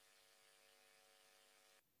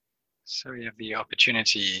So we have the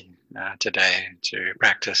opportunity today to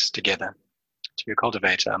practice together, to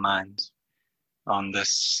cultivate our minds on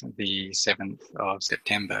this, the 7th of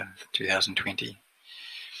September 2020.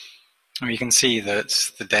 And we can see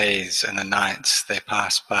that the days and the nights, they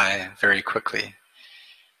pass by very quickly.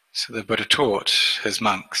 So the Buddha taught his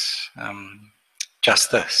monks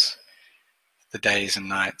just this: the days and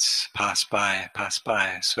nights pass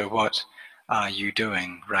by. So what are you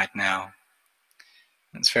doing right now?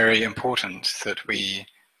 It's very important that we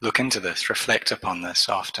look into this, reflect upon this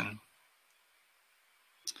often.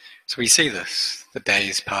 So we see this: the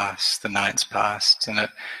days pass, the nights pass, and it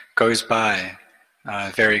goes by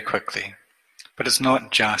very quickly. But it's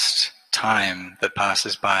not just time that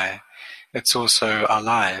passes by, it's also our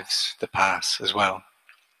lives that pass as well.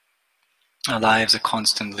 Our lives are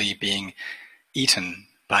constantly being eaten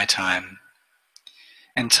by time.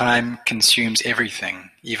 And time consumes everything,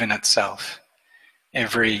 even itself.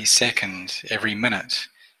 Every second, every minute,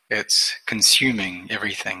 it's consuming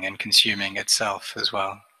everything and consuming itself as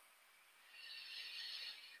well.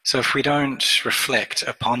 So if we don't reflect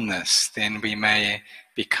upon this, then we may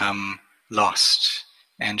become lost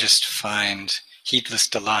and just find heedless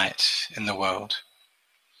delight in the world.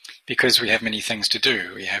 Because we have many things to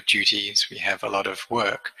do. We have duties, we have a lot of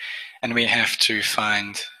work, and we have to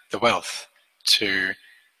find the wealth to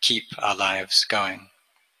keep our lives going.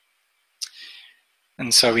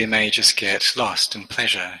 And so we may just get lost in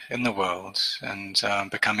pleasure in the world and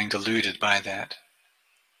becoming deluded by that.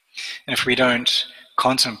 And if we don't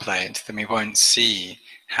contemplate, then we won't see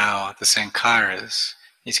how the sankharas,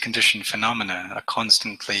 these conditioned phenomena, are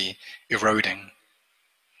constantly eroding.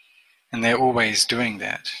 And they're always doing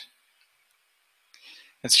that.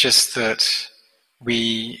 It's just that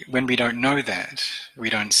when we don't know that, we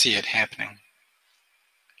don't see it happening.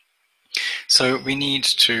 So we need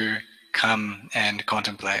to come and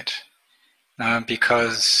contemplate,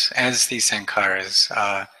 because as these sankharas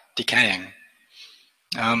are decaying,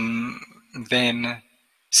 then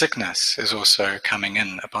sickness is also coming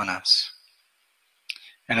in upon us.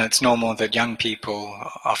 And it's normal that young people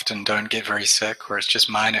often don't get very sick, or it's just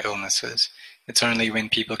minor illnesses. It's only when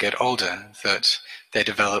people get older that they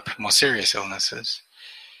develop more serious illnesses.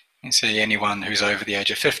 You see, anyone who's over the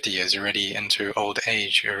age of 50 is already into old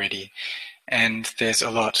age already. And there's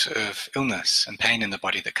a lot of illness and pain in the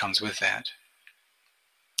body that comes with that.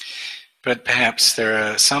 But perhaps there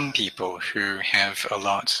are some people who have a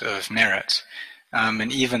lot of merit,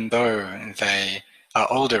 and even though they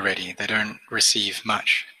are old already, they don't receive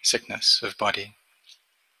much sickness of body.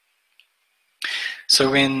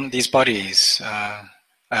 So when these bodies are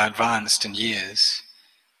advanced in years,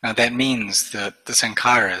 that means that the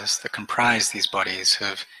sankharas that comprise these bodies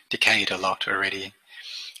have decayed a lot already.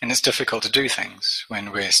 And it's difficult to do things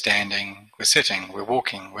when we're standing, we're sitting, we're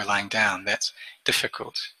walking, we're lying down. That's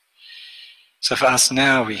difficult. So for us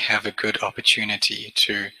now, we have a good opportunity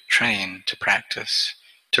to train, to practice,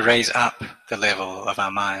 to raise up the level of our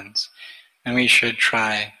minds. And we should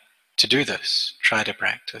try to do this, try to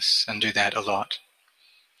practice, and do that a lot.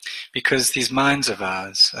 Because these minds of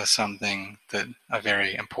ours are something that are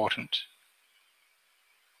very important.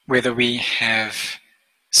 Whether we have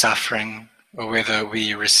suffering or whether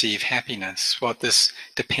we receive happiness, what this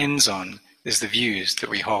depends on is the views that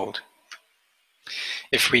we hold.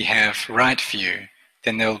 If we have right view,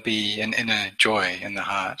 then there'll be an inner joy in the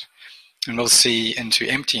heart, and we'll see into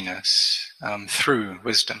emptiness through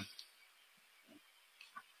wisdom.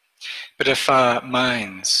 But if our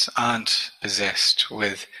minds aren't possessed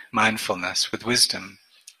with mindfulness, with wisdom,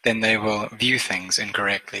 then they will view things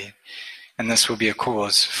incorrectly, and this will be a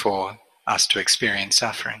cause for us to experience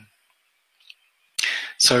suffering.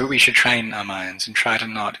 So we should train our minds and try to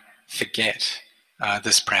not forget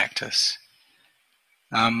this practice.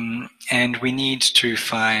 And we need to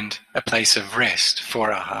find a place of rest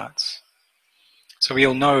for our hearts. So we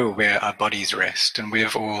all know where our bodies rest, and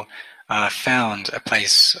we've all found a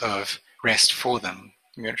place of rest for them,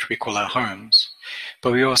 which we call our homes.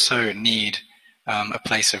 But we also need a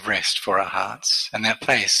place of rest for our hearts, and that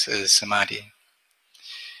place is samadhi.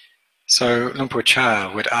 So Luang Por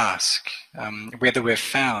Chah would ask whether we've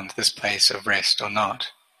found this place of rest or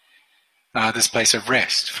not. This place of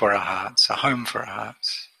rest for our hearts, a home for our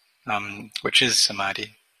hearts, which is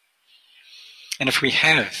samadhi. And if we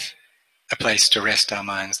have a place to rest our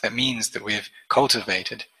minds, that means that we've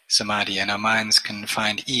cultivated samadhi and our minds can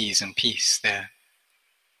find ease and peace there.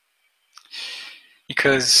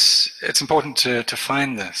 Because it's important to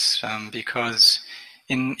find this, because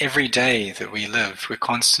in every day that we live, we're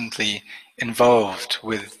constantly involved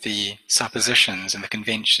with the suppositions and the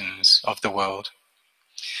conventions of the world.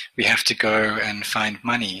 We have to go and find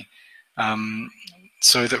money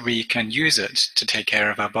so that we can use it to take care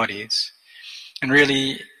of our bodies. And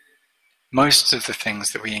really, most of the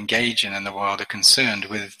things that we engage in the world are concerned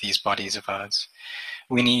with these bodies of ours.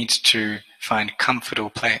 We need to find comfortable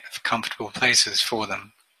places for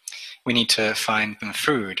them. We need to find them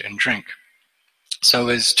food and drink, so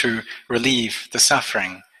as to relieve the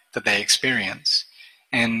suffering that they experience,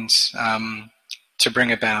 and to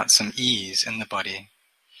bring about some ease in the body.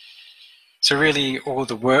 So really, all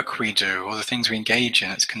the work we do, all the things we engage in,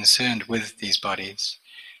 it's concerned with these bodies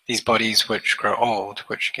which grow old,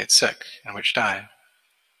 which get sick, and which die.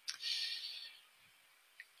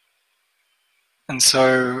 And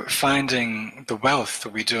so finding the wealth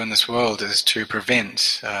that we do in this world is to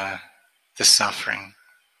prevent this suffering.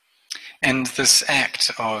 And this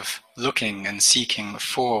act of looking and seeking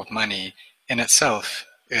for money in itself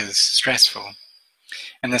is stressful.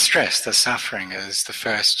 And the stress, the suffering, is the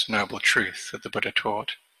first noble truth that the Buddha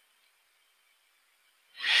taught.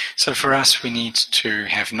 So for us, we need to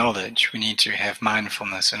have knowledge, we need to have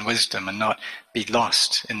mindfulness and wisdom and not be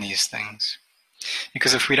lost in these things.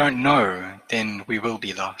 Because if we don't know, then we will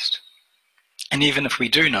be lost. And even if we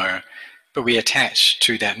do know, but we attach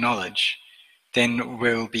to that knowledge, then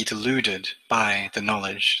we'll be deluded by the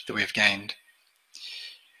knowledge that we've gained.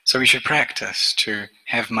 So we should practice to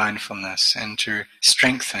have mindfulness and to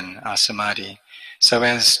strengthen our samadhi so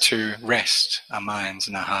as to rest our minds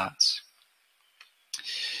and our hearts.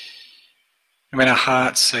 And when our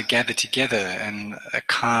hearts are gathered together in a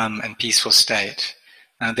calm and peaceful state,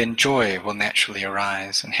 then joy will naturally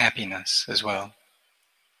arise and happiness as well.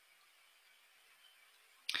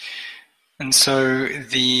 And so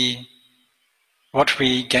what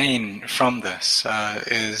we gain from this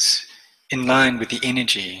is in line with the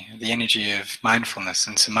energy of mindfulness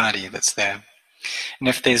and samadhi that's there. And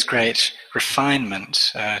if there's great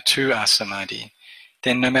refinement to our samadhi,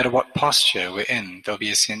 then no matter what posture we're in, there'll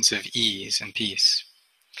be a sense of ease and peace.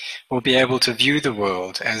 We'll be able to view the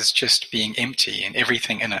world as just being empty and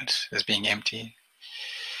everything in it as being empty.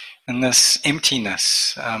 And this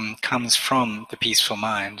emptiness comes from the peaceful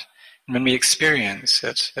mind. And when we experience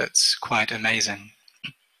it, it's quite amazing.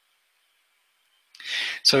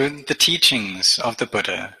 So the teachings of the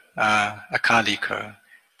Buddha are akaliko,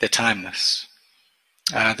 they're timeless.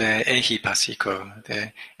 They're ehipassiko,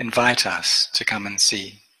 they invite us to come and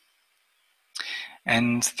see.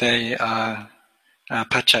 And they are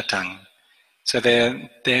pachatang, so they're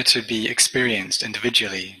there to be experienced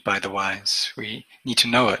individually by the wise. We need to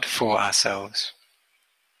know it for ourselves.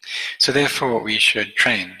 So therefore we should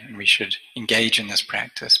train and we should engage in this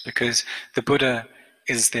practice because the Buddha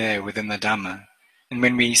is there within the Dhamma. And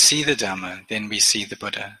when we see the Dhamma, then we see the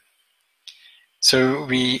Buddha. So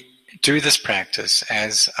we do this practice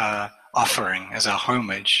as our offering, as our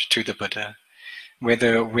homage to the Buddha.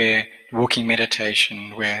 Whether we're walking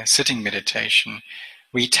meditation, we're sitting meditation,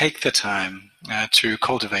 we take the time to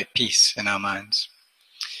cultivate peace in our minds.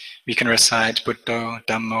 We can recite Buddho,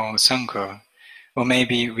 Dhammo, Sangho, or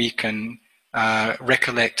maybe we can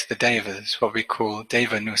recollect the devas, what we call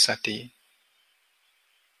Devanusati.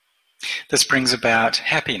 This brings about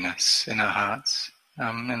happiness in our hearts,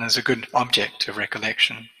 and is a good object of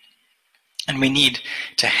recollection. And we need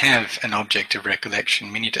to have an object of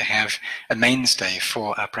recollection. We need to have a mainstay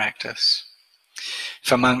for our practice.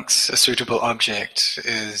 For monks, a suitable object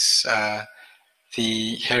is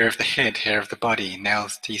the hair of the head, hair of the body,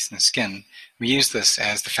 nails, teeth, and skin. We use this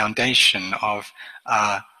as the foundation of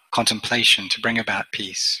our contemplation to bring about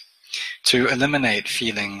peace, to eliminate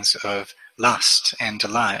feelings of lust and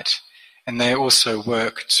delight, and they also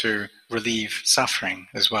work to relieve suffering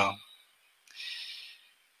as well.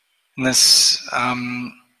 And this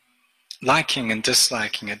liking and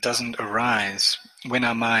disliking, it doesn't arise when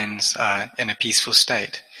our minds are in a peaceful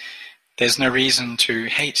state. There's no reason to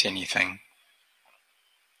hate anything.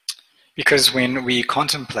 Because when we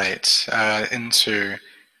contemplate into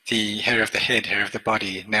the hair of the head, hair of the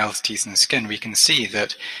body, nails, teeth, and skin, we can see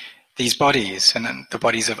that these bodies and the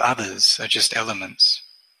bodies of others are just elements.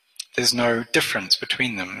 There's no difference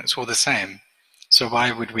between them. It's all the same. So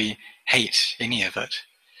why would we hate any of it?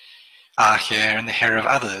 Our hair and the hair of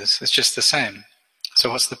others is just the same.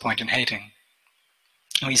 So what's the point in hating?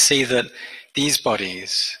 We see that these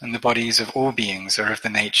bodies and the bodies of all beings are of the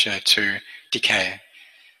nature to decay.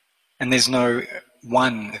 And there's no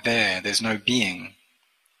one there, there's no being.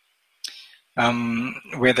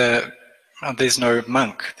 There's no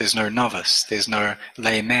monk, there's no novice, there's no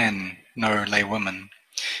layman, no laywoman.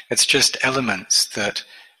 It's just elements that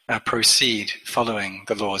proceed following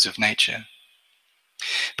the laws of nature.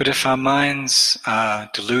 But if our minds are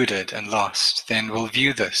deluded and lost, then we'll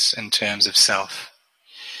view this in terms of self.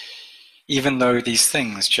 even though these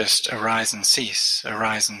things just arise and cease,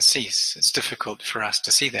 it's difficult for us to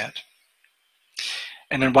see that.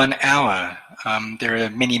 And in 1 hour, there are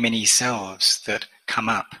many, many selves that come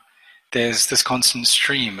up. There's this constant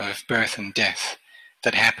stream of birth and death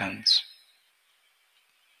that happens.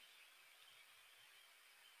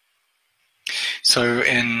 So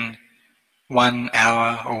in 1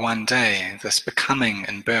 hour or 1 day, this becoming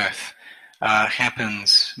and birth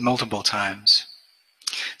happens multiple times.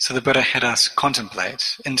 So the Buddha had us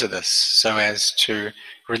contemplate into this so as to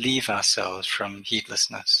relieve ourselves from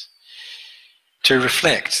heedlessness, to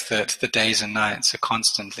reflect that the days and nights are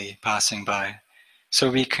constantly passing by, so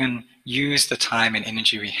we can use the time and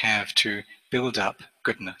energy we have to build up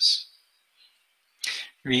goodness.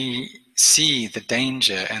 We see the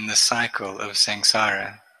danger and the cycle of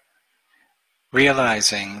samsara,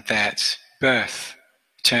 realizing that birth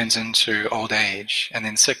turns into old age, and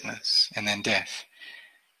then sickness, and then death.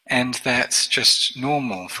 And that's just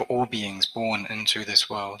normal for all beings born into this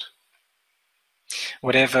world.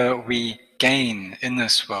 Whatever we gain in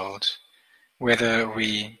this world, whether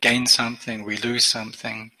we gain something, we lose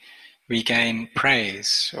something, we gain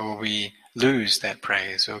praise, or we lose that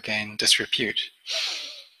praise, or gain disrepute,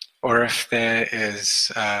 or if there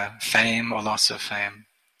is fame or loss of fame,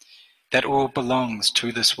 that all belongs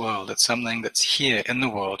to this world. It's something that's here in the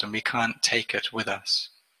world and we can't take it with us.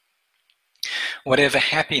 Whatever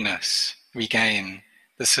happiness we gain,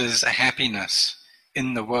 this is a happiness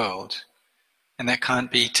in the world, and that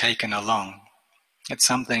can't be taken along. It's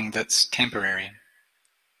something that's temporary.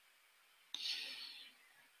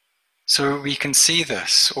 So we can see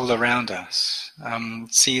this all around us,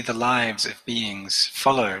 see the lives of beings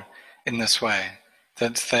follow in this way,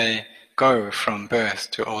 that they go from birth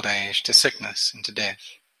to old age, to sickness and to death.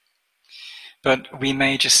 But we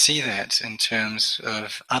may just see that in terms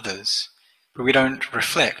of others, but we don't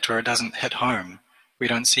reflect, or it doesn't hit home. We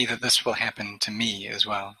don't see that this will happen to me as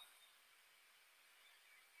well.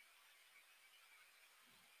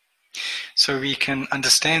 So we can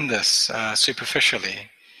understand this superficially,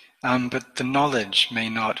 but the knowledge may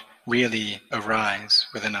not really arise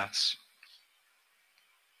within us.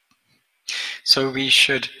 So we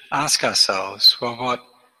should ask ourselves, well, what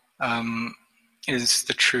is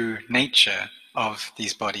the true nature of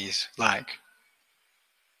these bodies like?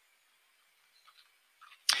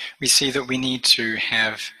 We see that we need to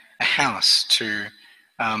have a house to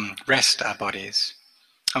rest our bodies.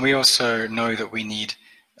 And we also know that we need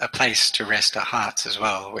a place to rest our hearts as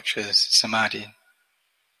well, which is samadhi.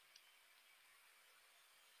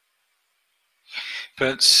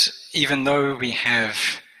 But even though we have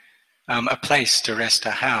a place to rest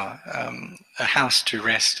our house, a house to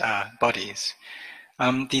rest our bodies,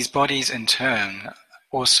 these bodies in turn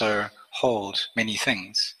also hold many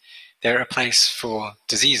things. They're a place for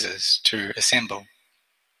diseases to assemble.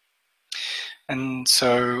 And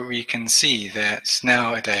so we can see that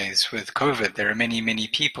nowadays with COVID, there are many, many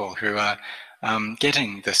people who are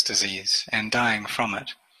getting this disease and dying from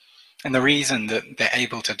it. And the reason that they're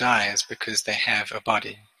able to die is because they have a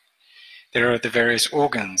body. There are the various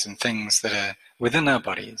organs and things that are within our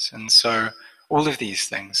bodies, and so all of these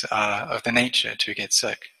things are of the nature to get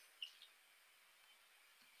sick.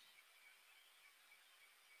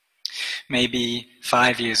 Maybe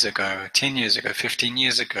 5 years ago, 10 years ago, 15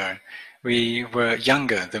 years ago, we were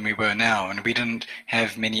younger than we were now, and we didn't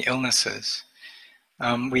have many illnesses.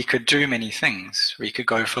 We could do many things. We could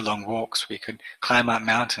go for long walks, we could climb up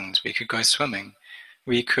mountains, we could go swimming,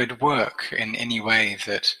 we could work in any way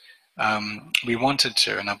that we wanted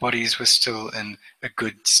to, and our bodies were still in a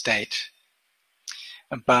good state.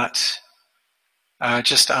 But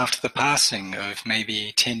just after the passing of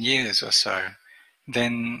maybe 10 years or so,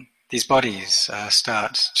 then these bodies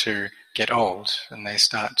start to get old, and they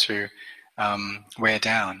start to wear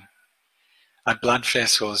down. Our blood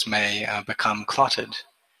vessels may become clotted,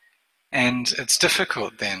 and it's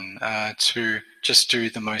difficult then to just do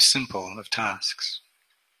the most simple of tasks.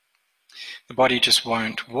 The body just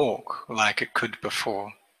won't walk like it could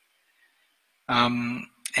before,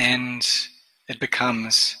 and it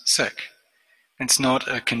becomes sick. It's not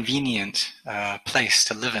a convenient place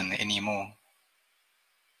to live in anymore.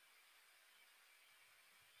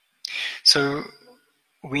 So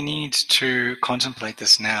we need to contemplate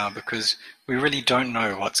this now, because we really don't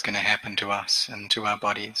know what's going to happen to us and to our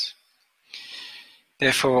bodies.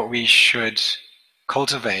 Therefore, we should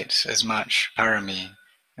cultivate as much parami,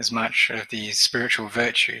 as much of these spiritual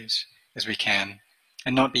virtues as we can,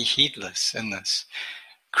 and not be heedless in this.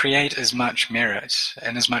 Create as much merit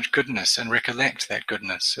and as much goodness, and recollect that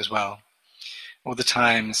goodness as well. All the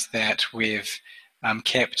times that we've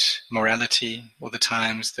kept morality, all the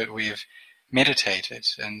times that we've meditated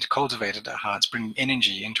and cultivated our hearts, bringing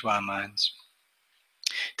energy into our minds,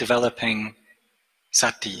 developing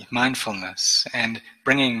sati, mindfulness, and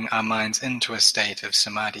bringing our minds into a state of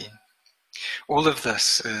samadhi. All of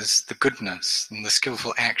this is the goodness and the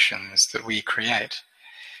skillful actions that we create.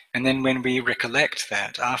 And then when we recollect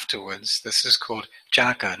that afterwards, this is called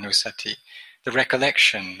jaga nusati, the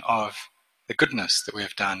recollection of the goodness that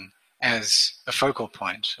we've done as a focal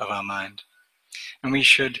point of our mind. And we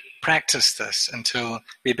should practice this until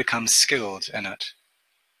we become skilled in it.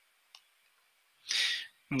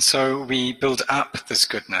 And so we build up this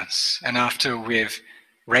goodness, and after we've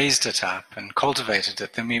raised it up and cultivated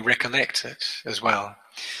it, then we recollect it as well,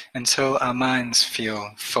 until our minds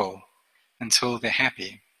feel full, until they're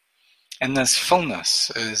happy. And this fullness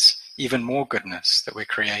is even more goodness that we're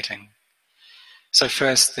creating. So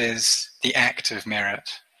first there's the act of merit,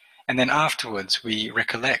 and then afterwards we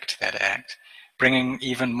recollect that act, bringing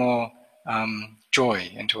even more joy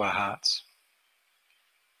into our hearts.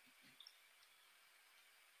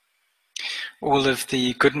 All of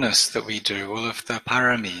the goodness that we do, all of the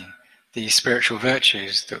parami, the spiritual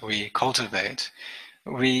virtues that we cultivate,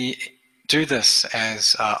 we do this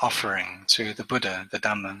as our offering to the Buddha, the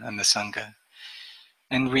Dhamma, and the Sangha.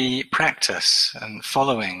 And we practice and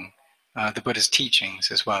following the Buddha's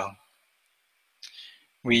teachings as well.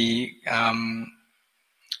 We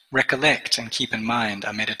recollect and keep in mind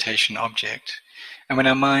our meditation object. And when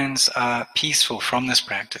our minds are peaceful from this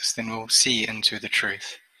practice, then we'll see into the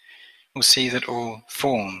truth. We'll see that all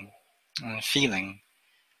form, feeling,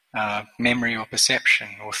 memory or perception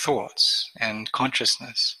or thoughts and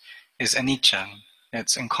consciousness is anicca,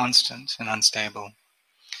 it's inconstant and unstable.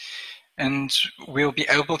 And we'll be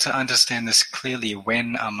able to understand this clearly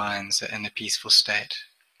when our minds are in a peaceful state.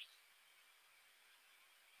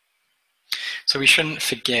 So we shouldn't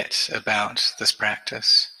forget about this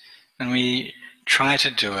practice, and we try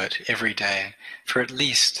to do it every day for at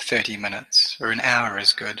least 30 minutes, or an hour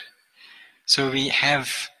is good. So we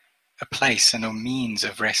have a place and a means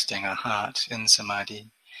of resting our heart in samadhi,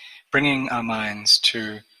 bringing our minds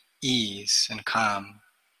to ease and calm,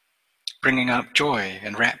 bringing up joy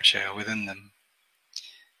and rapture within them,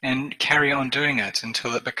 and carry on doing it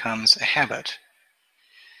until it becomes a habit.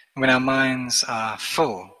 When our minds are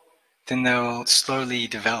full, then they'll slowly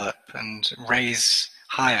develop and raise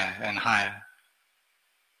higher and higher,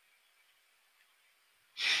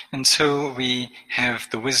 until we have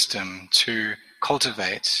the wisdom to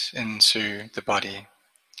cultivate into the body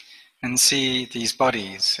and see these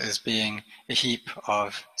bodies as being a heap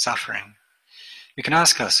of suffering. We can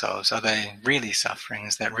ask ourselves, are they really suffering?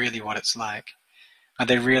 Is that really what it's like? Are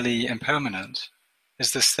they really impermanent?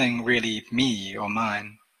 Is this thing really me or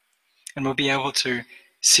mine? And we'll be able to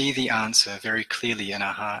see the answer very clearly in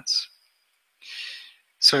our hearts.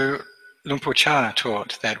 So Luang Por Chah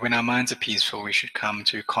taught that when our minds are peaceful, we should come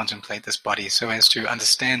to contemplate this body so as to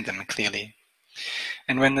understand them clearly.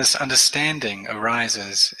 And when this understanding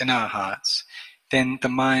arises in our hearts, then the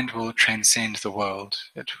mind will transcend the world.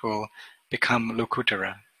 It will become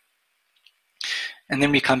Lokuttara. And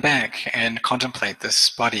then we come back and contemplate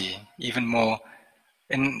this body even more,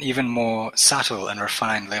 in even more subtle and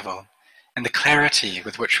refined level. And the clarity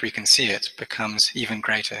with which we can see it becomes even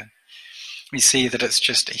greater. We see that it's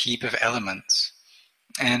just a heap of elements.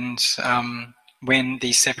 And when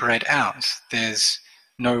these separate out, there's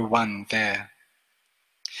no one there.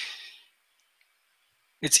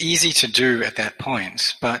 It's easy to do at that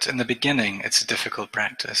point, but in the beginning it's a difficult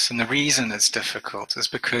practice. And the reason it's difficult is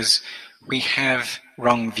because we have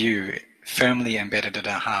wrong view firmly embedded in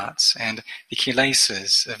our hearts, and the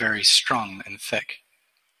kilesas are very strong and thick.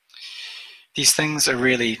 These things are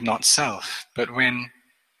really not self, but when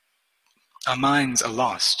our minds are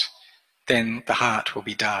lost, then the heart will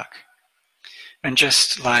be dark. And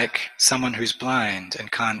just like someone who's blind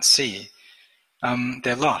and can't see,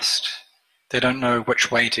 they're lost. They don't know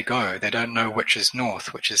which way to go. They don't know which is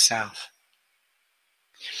north, which is south.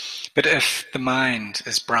 But if the mind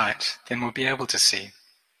is bright, then we'll be able to see.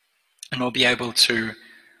 And we'll be able to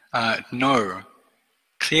know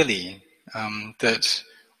clearly that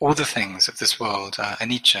all the things of this world are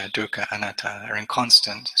anicca, dukkha, anatta, are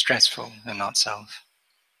inconstant, stressful, and not self.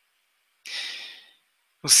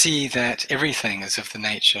 We'll see that everything is of the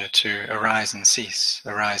nature to arise and cease,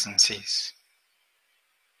 arise and cease.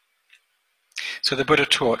 So the Buddha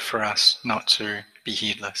taught for us not to be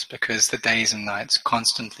heedless, because the days and nights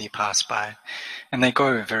constantly pass by, and they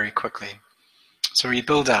go very quickly. So we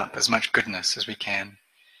build up as much goodness as we can.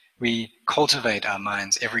 We cultivate our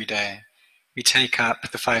minds every day. We take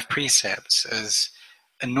up the 5 precepts as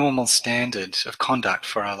a normal standard of conduct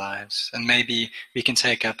for our lives. And maybe we can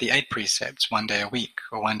take up the 8 precepts one day a week,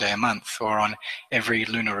 or one day a month, or on every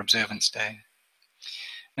lunar observance day.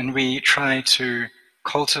 And we try to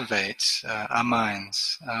cultivate our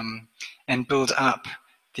minds and build up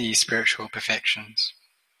the spiritual perfections.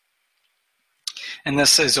 And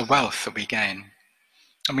this is a wealth that we gain.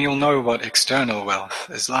 And we all know what external wealth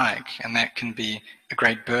is like, and that can be a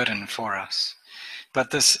great burden for us.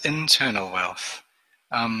 But this internal wealth,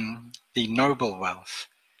 the noble wealth,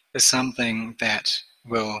 is something that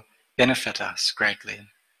will benefit us greatly.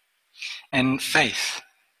 And faith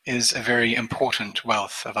is a very important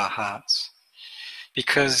wealth of our hearts,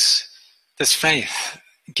 because this faith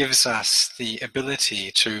gives us the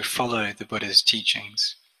ability to follow the Buddha's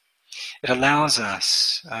teachings. It allows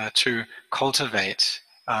us to cultivate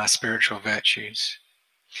our spiritual virtues.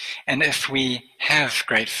 And if we have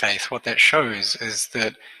great faith, what that shows is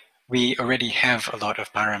that we already have a lot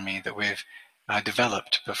of parami that we've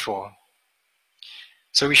developed before.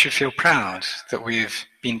 So we should feel proud that we've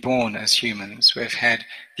been born as humans. We've had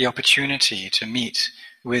the opportunity to meet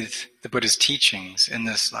with the Buddha's teachings in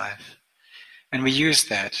this life. And we use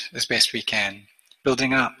that as best we can,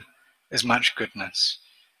 building up as much goodness,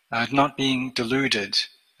 not being deluded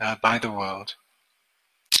by the world,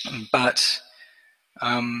 but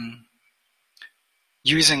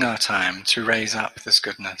using our time to raise up this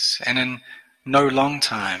goodness. And in no long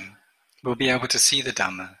time, we'll be able to see the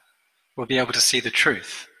Dhamma, we'll be able to see the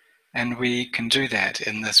truth, and we can do that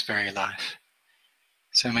in this very life.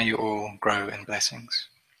 So may you all grow in blessings.